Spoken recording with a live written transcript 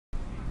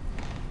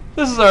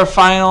This is our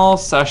final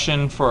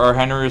session for our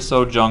Henri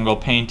Rousseau jungle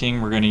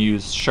painting. We're going to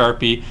use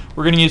Sharpie.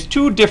 We're going to use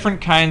two different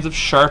kinds of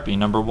Sharpie.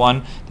 Number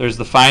one, there's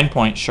the fine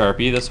point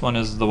Sharpie. This one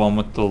is the one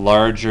with the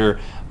larger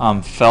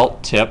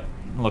felt tip.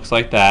 Looks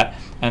like that.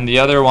 And the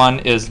other one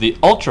is the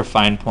ultra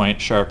fine point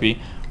Sharpie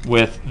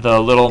with the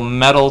little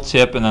metal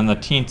tip and then the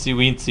teensy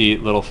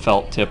weensy little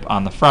felt tip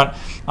on the front.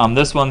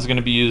 This one's going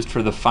to be used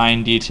for the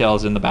fine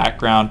details in the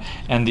background,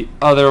 and the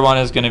other one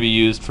is going to be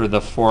used for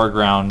the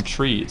foreground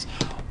trees.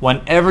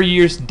 Whenever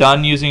you're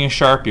done using a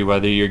Sharpie,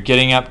 whether you're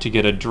getting up to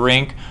get a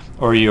drink,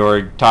 or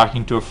you're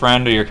talking to a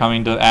friend, or you're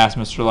coming to ask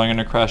Mr.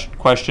 Lungen a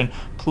question,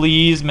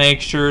 please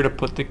make sure to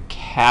put the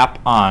cap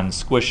on.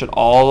 Squish it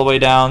all the way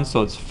down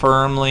so it's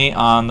firmly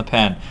on the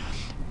pen.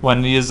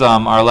 When these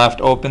are left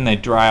open, they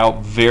dry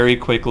out very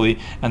quickly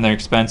and they're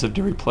expensive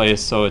to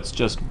replace, so it's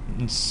just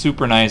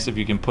super nice if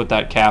you can put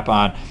that cap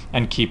on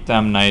and keep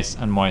them nice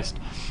and moist.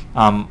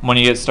 When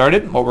you get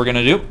started, what we're going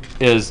to do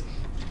is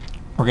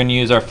we're going to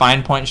use our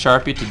fine point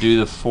Sharpie to do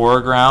the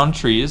foreground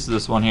trees,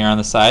 this one here on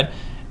the side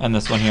and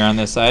this one here on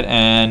this side,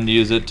 and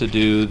use it to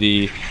do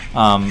the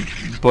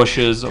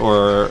bushes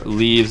or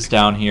leaves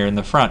down here in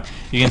the front.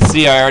 You can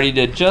see I already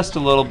did just a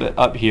little bit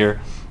up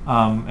here,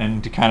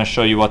 and to kind of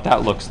show you what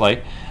that looks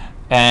like.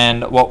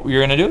 And what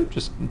you're going to do,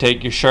 just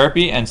take your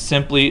Sharpie and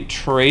simply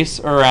trace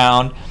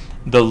around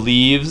the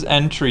leaves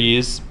and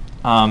trees.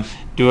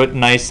 Do it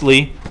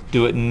nicely,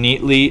 do it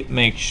neatly,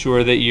 make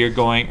sure that you're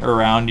going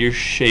around your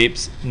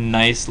shapes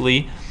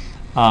nicely,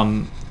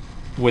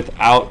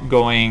 without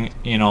going,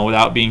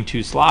 without being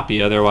too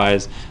sloppy.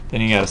 Otherwise, then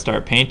you got to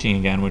start painting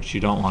again, which you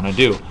don't want to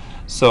do.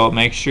 So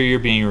make sure you're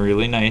being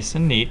really nice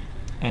and neat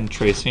and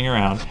tracing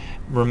around.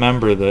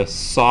 Remember, the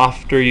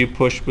softer you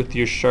push with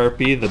your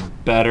Sharpie, the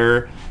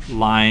better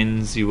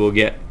lines you will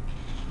get,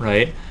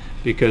 right?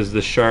 Because the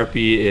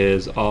Sharpie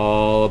is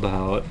all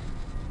about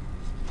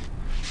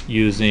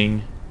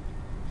using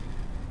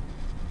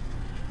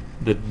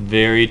the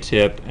very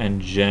tip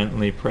and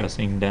gently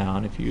pressing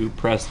down. If you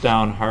press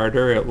down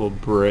harder, it will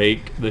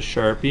break the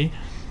Sharpie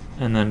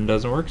and then it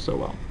doesn't work so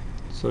well.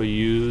 So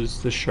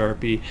use the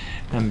Sharpie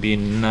and be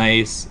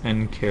nice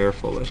and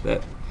careful with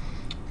it.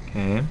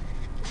 Okay.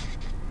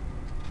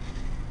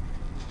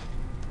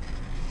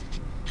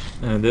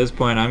 And at this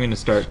point, I'm going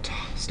to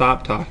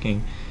stop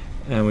talking,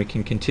 and we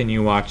can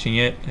continue watching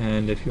it.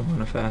 And if you want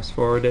to fast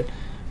forward it,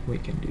 we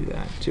can do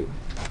that too.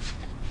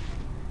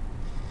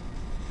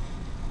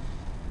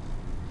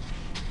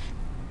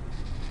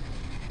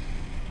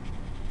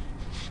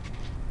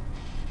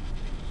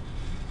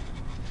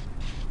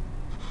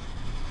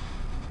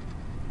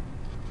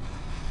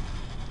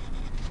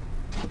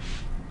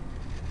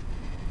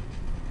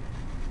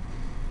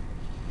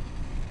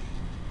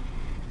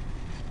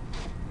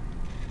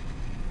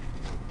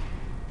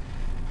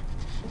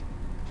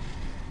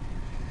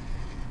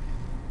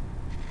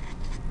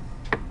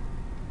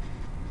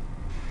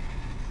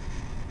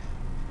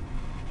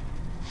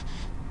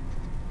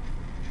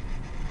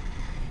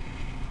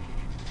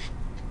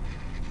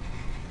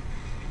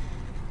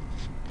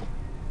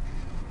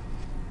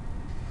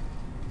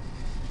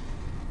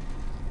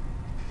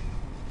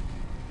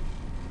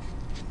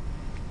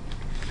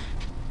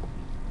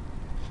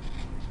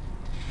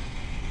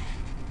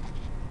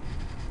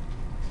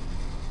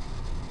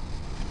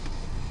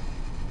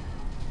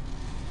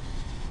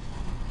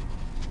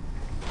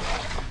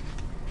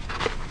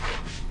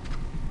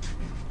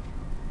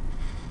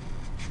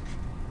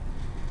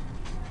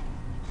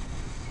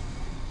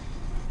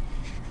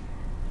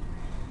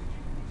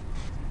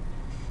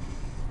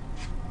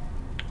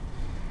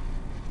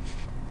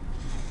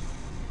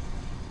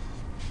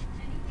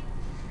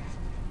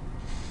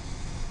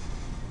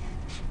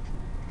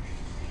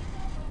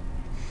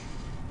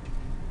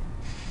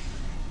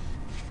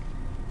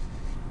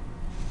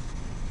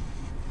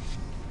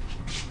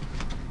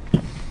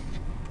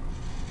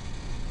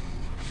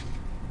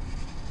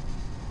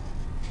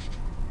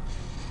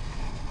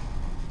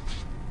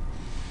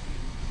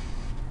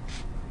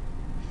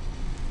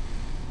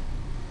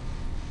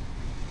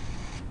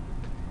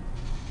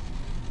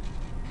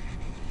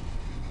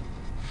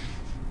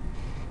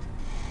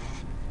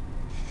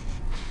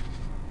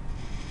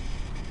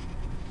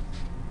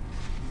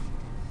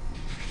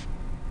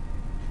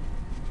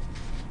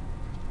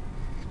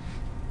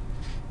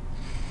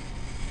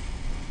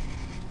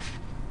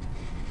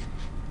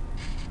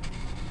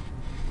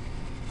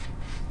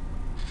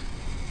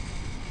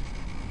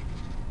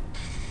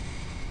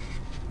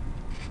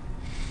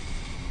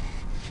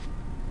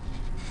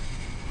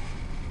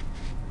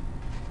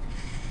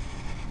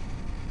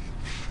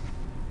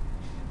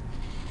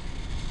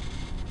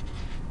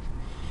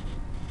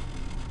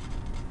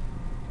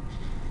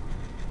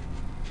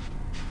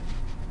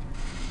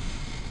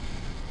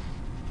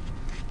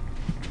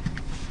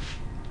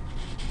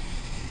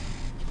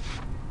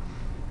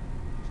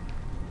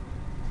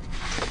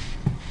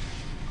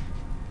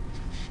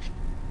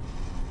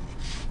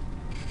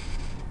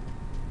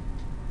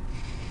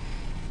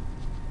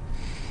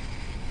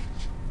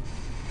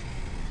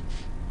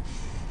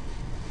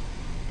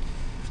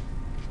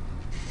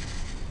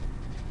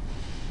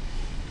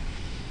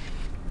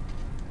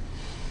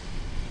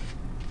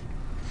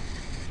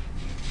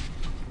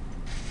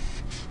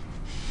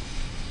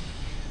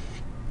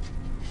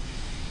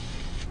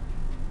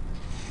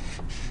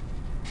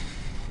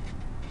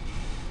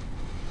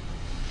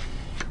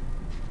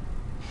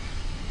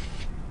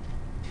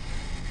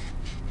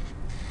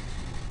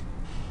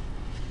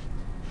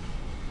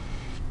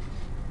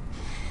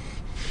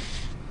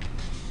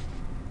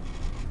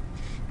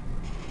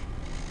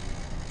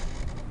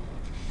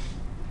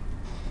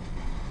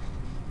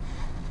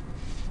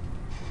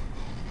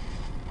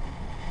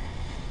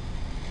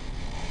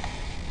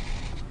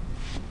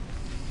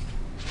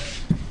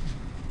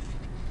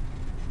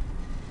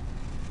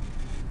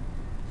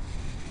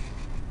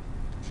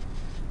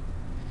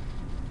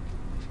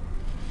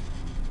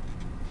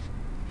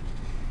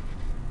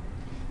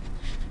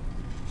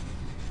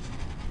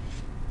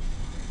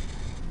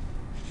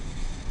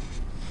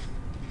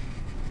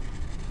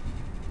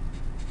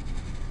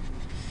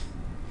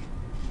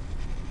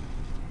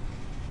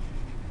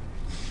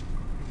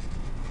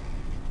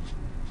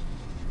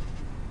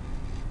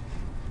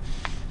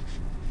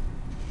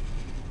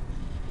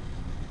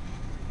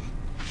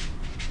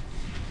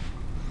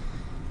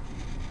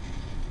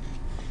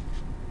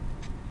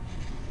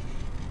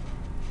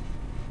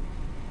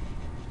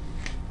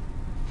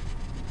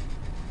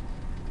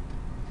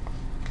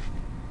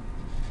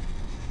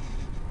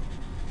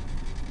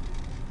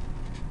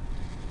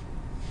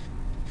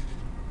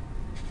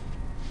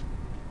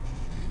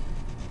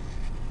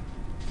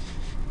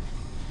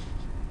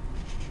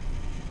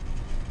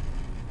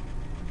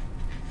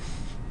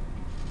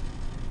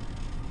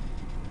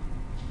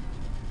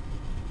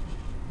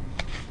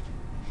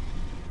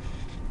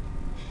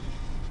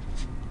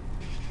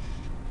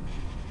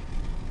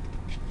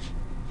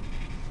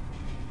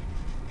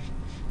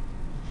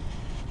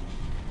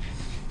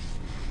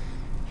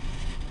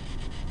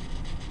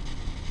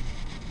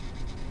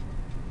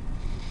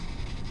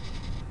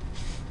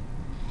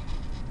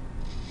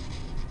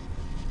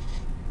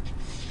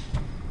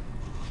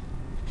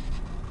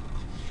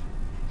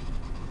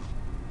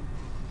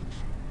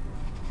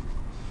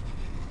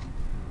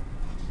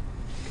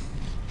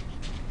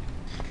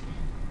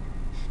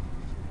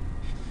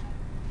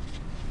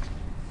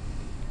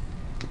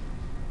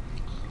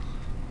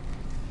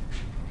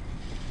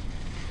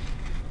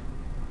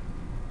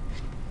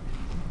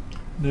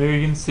 There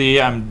you can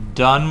see I'm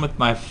done with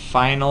my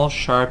final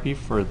Sharpie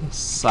for the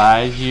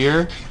side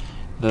here,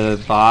 the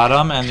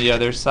bottom, and the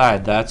other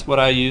side. That's what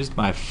I used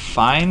my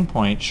fine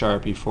point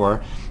Sharpie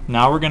for.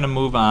 Now we're going to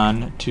move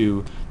on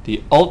to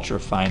the ultra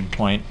fine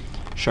point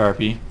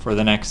Sharpie for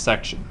the next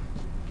section.